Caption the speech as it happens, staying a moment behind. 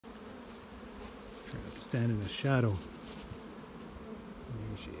stand in the shadow. There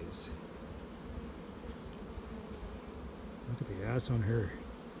she is. Look at the ass on her.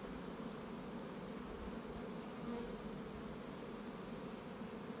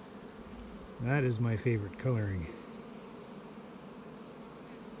 That is my favorite coloring.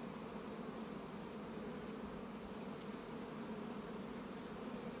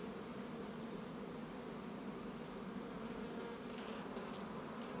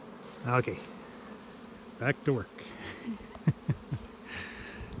 Okay, back to work.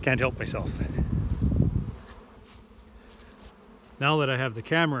 Can't help myself. Now that I have the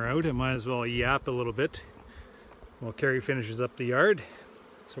camera out, I might as well yap a little bit while Carrie finishes up the yard.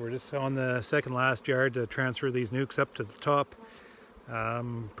 So we're just on the second last yard to transfer these nukes up to the top,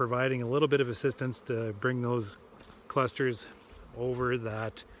 providing a little bit of assistance to bring those clusters over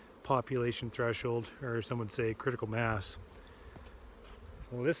that population threshold, or some would say critical mass.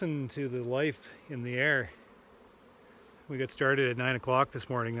 Listen to the life in the air. We got started at 9 o'clock this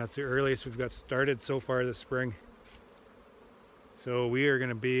morning. That's the earliest we've got started so far this spring. So we are going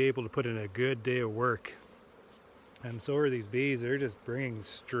to be able to put in a good day of work. And so are these bees. They're just bringing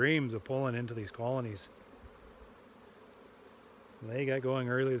streams of pollen into these colonies. They got going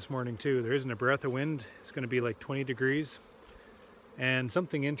early this morning too. There isn't a breath of wind. It's going to be like 20 degrees. And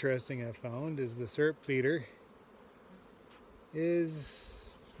something interesting I found is the syrup feeder is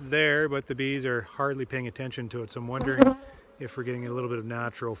there, but the bees are hardly paying attention to it. So I'm wondering if we're getting a little bit of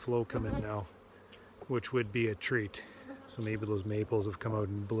natural flow coming now, which would be a treat. So maybe those maples have come out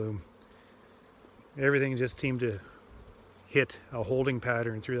in bloom. Everything just seemed to hit a holding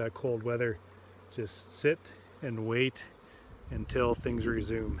pattern through that cold weather. Just sit and wait until things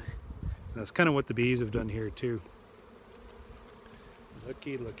resume. And that's kind of what the bees have done here too.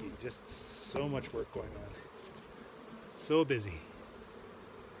 Looky, looky, just so much work going on. So busy.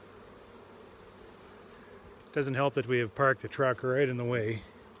 Doesn't help that we have parked the truck right in the way,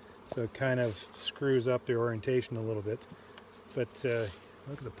 so it kind of screws up the orientation a little bit. But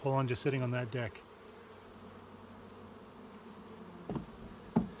look at the pollen just sitting on that deck.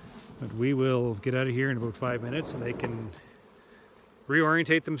 But we will get out of here in about 5 minutes and they can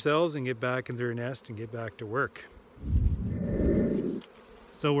reorientate themselves and get back in their nest and get back to work.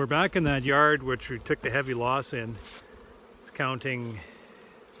 So we're back in that yard which we took the heavy loss in. It's counting,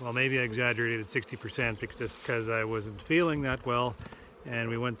 well, maybe I exaggerated at 60% because I wasn't feeling that well, and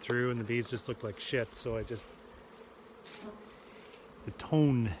we went through and the bees just looked like shit. So the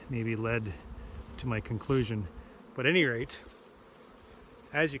tone maybe led to my conclusion. But at any rate,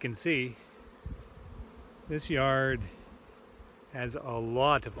 as you can see, this yard has a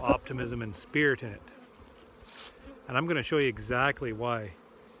lot of optimism and spirit in it. And I'm going to show you exactly why.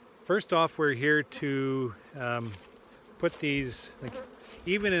 First off, we're here to put these, like,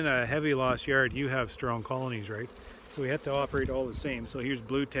 even in a heavy loss yard, you have strong colonies, right? So we have to operate all the same. So here's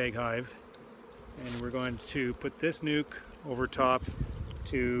blue tag hive, and we're going to put this nuke over top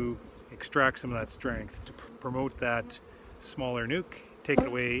to extract some of that strength, to promote that smaller nuke, take it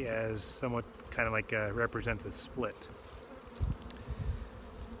away as somewhat kind of like represents a split.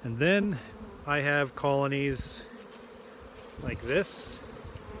 And then I have colonies like this,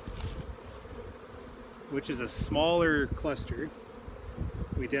 which is a smaller cluster.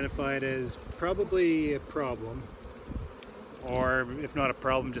 We identify it as probably a problem, or if not a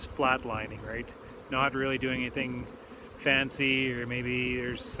problem, just flatlining, right? Not really doing anything fancy, or maybe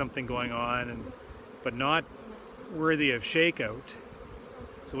there's something going on, but not worthy of shakeout.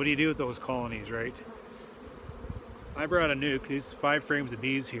 So what do you do with those colonies, right? I brought a nuke, these 5 frames of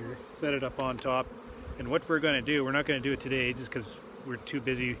bees here, set it up on top, and what we're going to do, we're not going to do it today just because we're too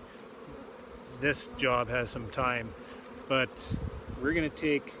busy. This job has some time, but we're going to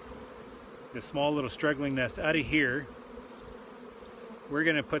take the small little struggling nest out of here. We're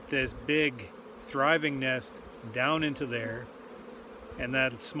going to put this big thriving nest down into there, and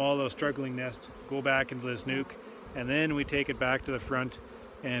that small little struggling nest go back into this nuke, and then we take it back to the front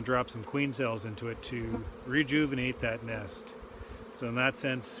and drop some queen cells into it to rejuvenate that nest. So in that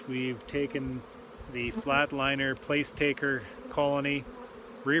sense, we've taken the flatliner place taker colony,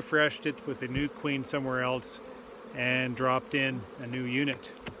 refreshed it with a new queen somewhere else, and dropped in a new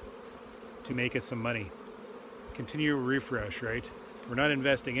unit to make us some money. Continual refresh, right? We're not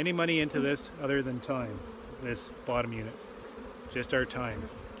investing any money into this other than time, this bottom unit, just our time.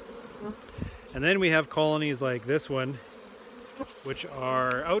 And then we have colonies like this one, which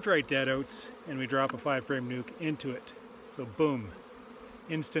are outright dead outs, and we drop a 5-frame nuke into it. So boom,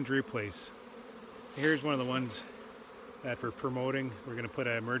 instant replace. Here's one of the ones that we're promoting. We're going to put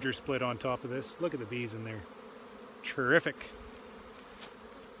a merger split on top of this. Look at the bees in there. Terrific.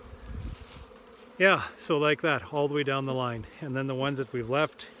 yeah, so like that, all the way down the line. And then the ones that we've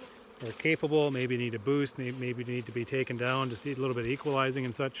left are capable, maybe need a boost, maybe need to be taken down, just need a little bit of equalizing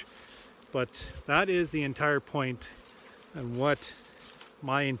and such. But that is the entire point and what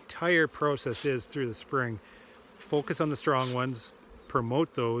my entire process is through the spring. Focus on the strong ones,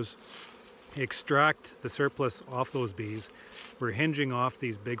 promote those, extract the surplus off those bees. We're hinging off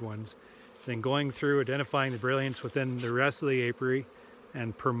these big ones, then going through identifying the brilliance within the rest of the apiary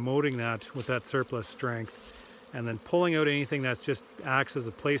and promoting that with that surplus strength, and then pulling out anything that's just acts as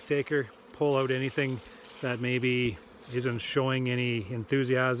a place taker, pull out anything that maybe isn't showing any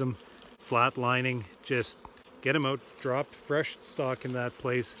enthusiasm, flatlining, just get them out, drop fresh stock in that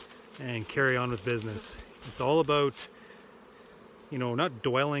place and carry on with business. It's all about, you know, not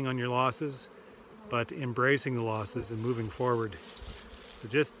dwelling on your losses, but embracing the losses and moving forward. So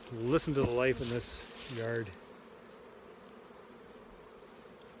just listen to the life in this yard.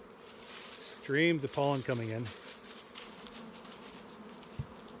 Streams of pollen coming in.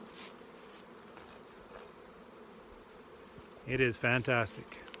 It is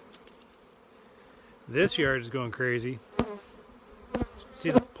fantastic. This yard is going crazy. See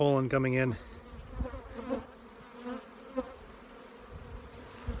the pollen coming in.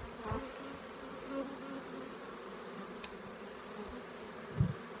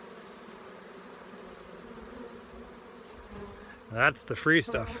 That's the free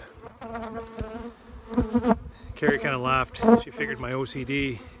stuff. Carrie kind of laughed. She figured my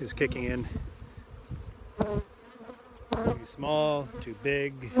OCD is kicking in. Too small, too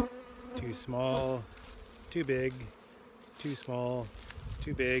big, too small, too big, too small,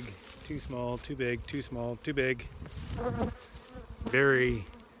 too big, too small, too big, too small, too big. Very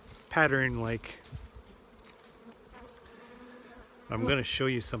pattern-like. I'm going to show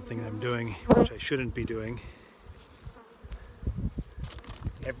you something I'm doing, which I shouldn't be doing.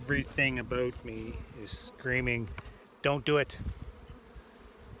 Everything about me is screaming, don't do it.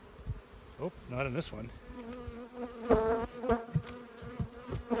 Oh, not in this one. There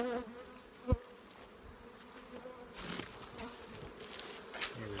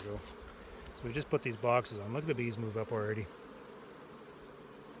we go. So we just put these boxes on. Look at the bees move up already.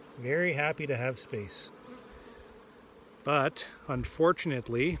 Very happy to have space. But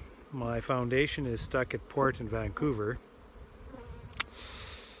unfortunately, my foundation is stuck at port in Vancouver.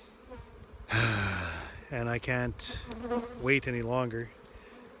 And I can't wait any longer.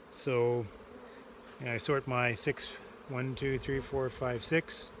 So I sort my 6, 1, 2, 3, 4, 5,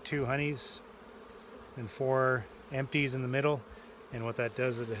 6, 2 honeys and 4 empties in the middle. And what that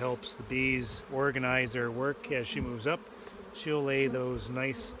does is it helps the bees organize their work as she moves up. She'll lay those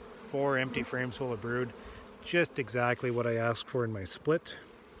nice 4 empty frames full of brood, just exactly what I asked for in my split.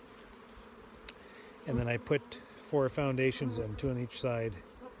 And then I put 4 foundations in, 2 on each side.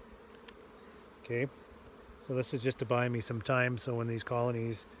 Okay, so this is just to buy me some time, so when these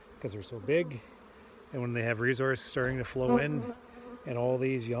colonies, because they're so big, and when they have resource starting to flow in, and all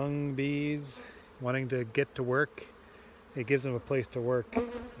these young bees wanting to get to work, it gives them a place to work.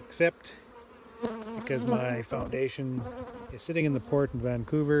 Except because my foundation is sitting in the port in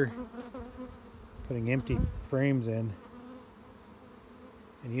Vancouver, putting empty frames in,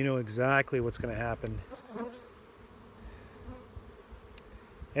 and you know exactly what's going to happen.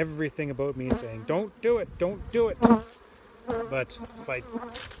 Everything about me is saying, don't do it, don't do it. But if I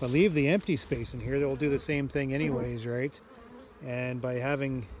leave the empty space in here, they'll do the same thing anyways, right? And by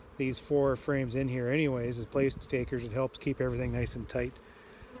having these 4 frames in here anyways as place takers, it helps keep everything nice and tight.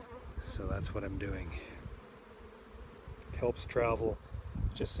 So that's what I'm doing. It helps travel.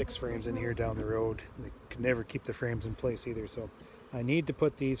 Just 6 frames in here down the road. They can never keep the frames in place either. So I need to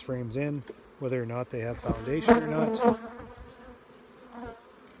put these frames in, whether or not they have foundation or not.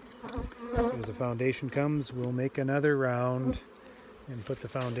 As soon as the foundation comes, we'll make another round and put the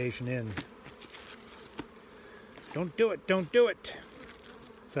foundation in. Don't do it, don't do it.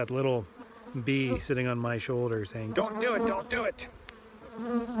 It's that little bee sitting on my shoulder saying, don't do it, don't do it.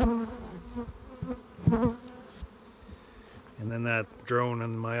 And then that drone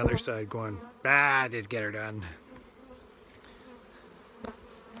on my other side going, ah, I did get her done.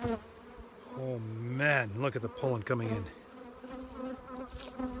 Oh man, look at the pollen coming in.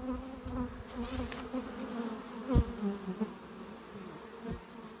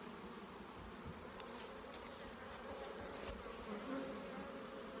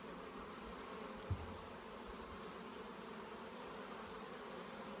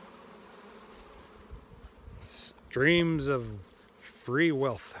 Streams of free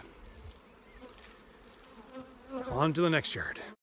wealth. On to the next yard.